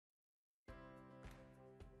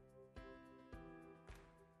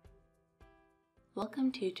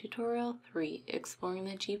Welcome to Tutorial 3, exploring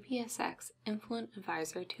the GPSX Influent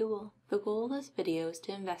Advisor tool. The goal of this video is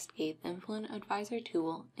to investigate the Influent Advisor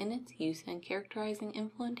tool and its use in characterizing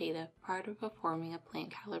influent data prior to performing a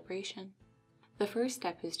plant calibration. The first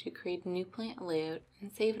step is to create a new plant layout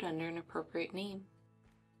and save it under an appropriate name.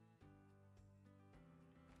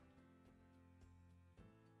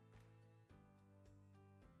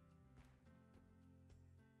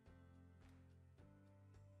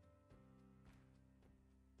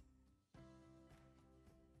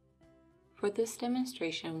 For this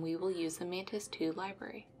demonstration, we will use the Mantis 2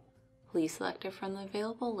 library. Please select it from the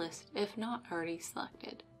available list if not already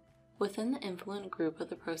selected. Within the influent group of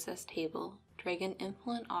the process table, drag an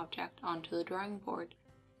influent object onto the drawing board,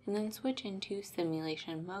 and then switch into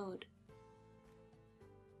simulation mode.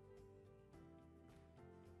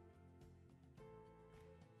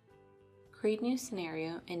 Create a new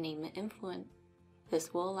scenario and name it influent.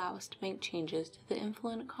 This will allow us to make changes to the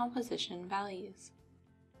influent composition values.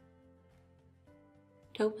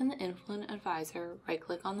 To open the Influent Advisor,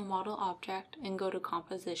 right-click on the model object and go to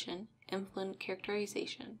Composition, Influent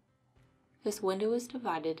Characterization. This window is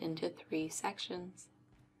divided into 3 sections.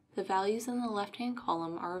 The values in the left-hand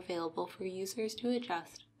column are available for users to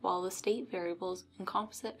adjust, while the State Variables and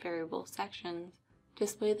Composite Variable sections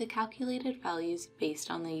display the calculated values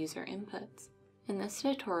based on the user inputs. In this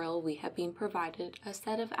tutorial, we have been provided a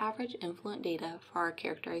set of average influent data for our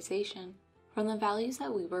characterization. From the values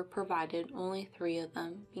that we were provided, only 3 of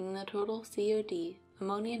them, being the total COD,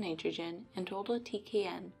 ammonia nitrogen, and total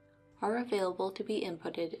TKN, are available to be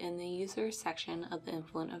inputted in the Users section of the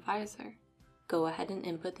Influent Advisor. Go ahead and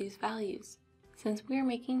input these values. Since we are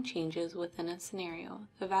making changes within a scenario,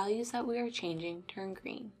 the values that we are changing turn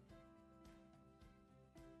green.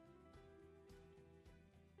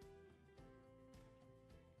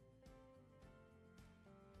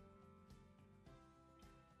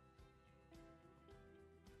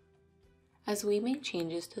 As we make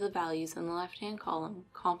changes to the values in the left-hand column,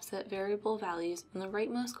 composite variable values in the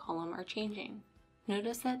rightmost column are changing.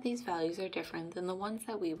 Notice that these values are different than the ones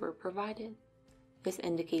that we were provided. This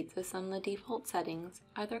indicates that some of the default settings,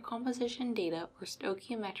 either composition data or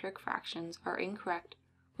stoichiometric fractions, are incorrect,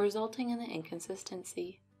 resulting in the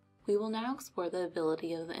inconsistency. We will now explore the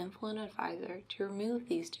ability of the Influent Advisor to remove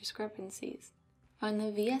these discrepancies. Find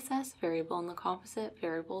the VSS variable in the composite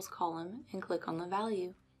variables column and click on the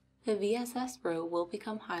value. The VSS row will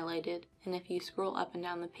become highlighted, and if you scroll up and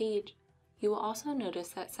down the page, you will also notice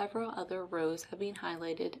that several other rows have been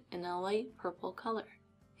highlighted in a light purple color.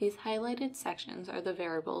 These highlighted sections are the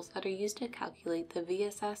variables that are used to calculate the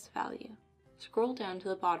VSS value. Scroll down to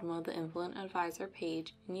the bottom of the Influent Advisor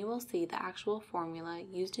page and you will see the actual formula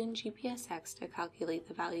used in GPSX to calculate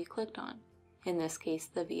the value clicked on, in this case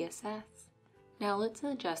the VSS. Now let's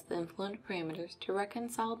adjust the influent parameters to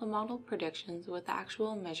reconcile the model predictions with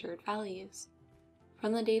actual measured values.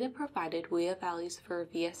 From the data provided, we have values for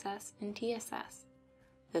VSS and TSS.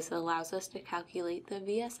 This allows us to calculate the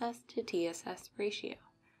VSS to TSS ratio.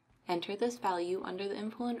 Enter this value under the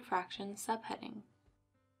influent fraction subheading.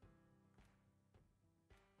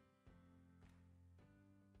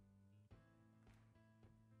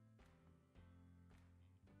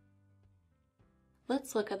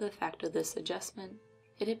 Let's look at the effect of this adjustment.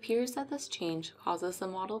 It appears that this change causes the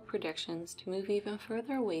model predictions to move even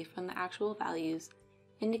further away from the actual values,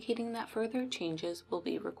 indicating that further changes will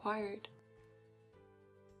be required.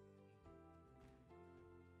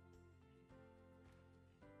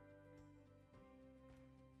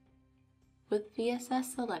 With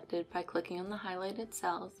VSS selected by clicking on the highlighted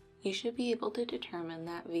cells, you should be able to determine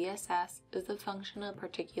that VSS is a function of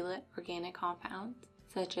particulate organic compounds,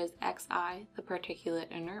 such as Xi, the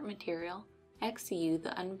particulate inert material, Xu, the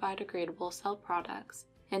unbiodegradable cell products,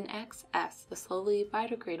 and Xs, the slowly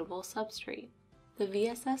biodegradable substrate. The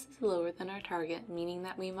VSS is lower than our target, meaning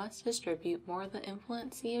that we must distribute more of the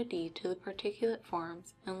influent COD to the particulate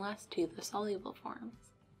forms and less to the soluble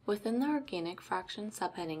forms. Within the organic fraction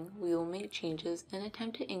subheading, we will make changes and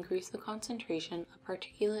attempt to increase the concentration of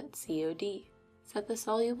particulate COD. Set the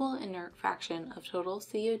soluble inert fraction of total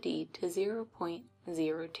COD to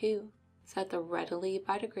 0.02. Set the readily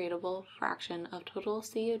biodegradable fraction of total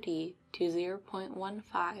COD to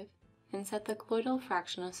 0.15, and set the colloidal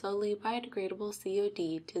fraction of slowly biodegradable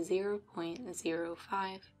COD to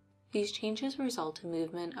 0.05. These changes result in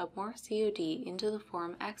movement of more COD into the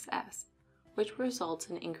form XS, which results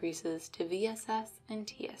in increases to VSS and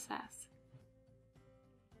TSS.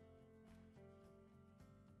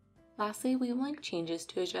 Lastly, we will make changes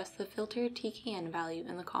to adjust the filtered TKN value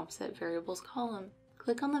in the composite variables column.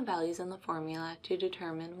 Click on the values in the formula to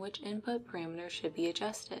determine which input parameters should be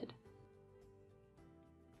adjusted.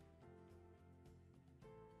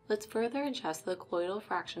 Let's further adjust the colloidal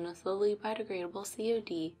fraction of slowly biodegradable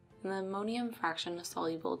COD and the ammonium fraction of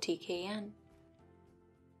soluble TKN.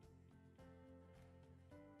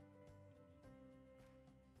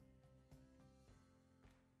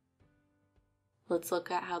 Let's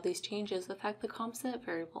look at how these changes affect the composite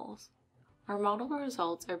variables. Our model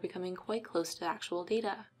results are becoming quite close to actual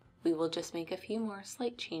data. We will just make a few more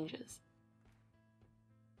slight changes.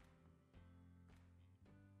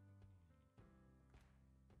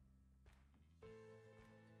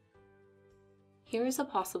 Here is a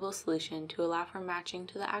possible solution to allow for matching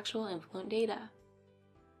to the actual Influent data.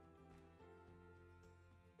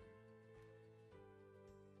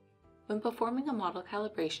 When performing a model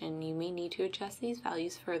calibration, you may need to adjust these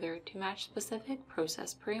values further to match specific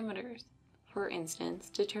process parameters. For instance,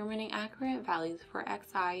 determining accurate values for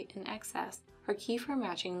Xi and Xs are key for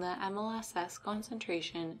matching the MLSS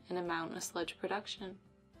concentration and amount of sludge production.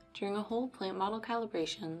 During a whole plant model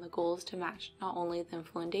calibration, the goal is to match not only the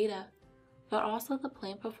Influent data, but also the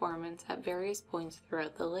plant performance at various points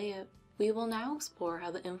throughout the layout. We will now explore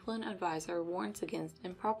how the Influent Advisor warns against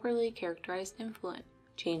improperly characterized influent.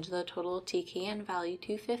 Change the total TKN value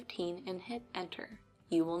to 15 and hit enter.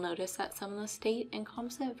 You will notice that some of the state and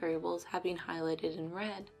composite variables have been highlighted in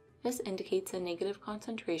red. This indicates a negative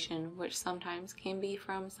concentration, which sometimes can be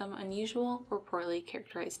from some unusual or poorly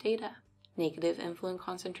characterized data. Negative influent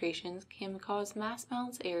concentrations can cause mass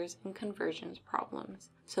balance errors and conversions problems,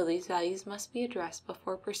 so these values must be addressed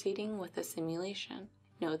before proceeding with the simulation.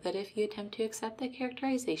 Note that if you attempt to accept the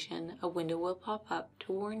characterization, a window will pop up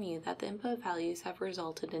to warn you that the input values have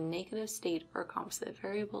resulted in negative state or composite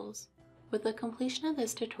variables. With the completion of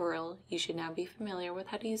this tutorial, you should now be familiar with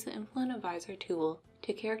how to use the Influent Advisor tool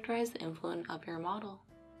to characterize the influent of your model.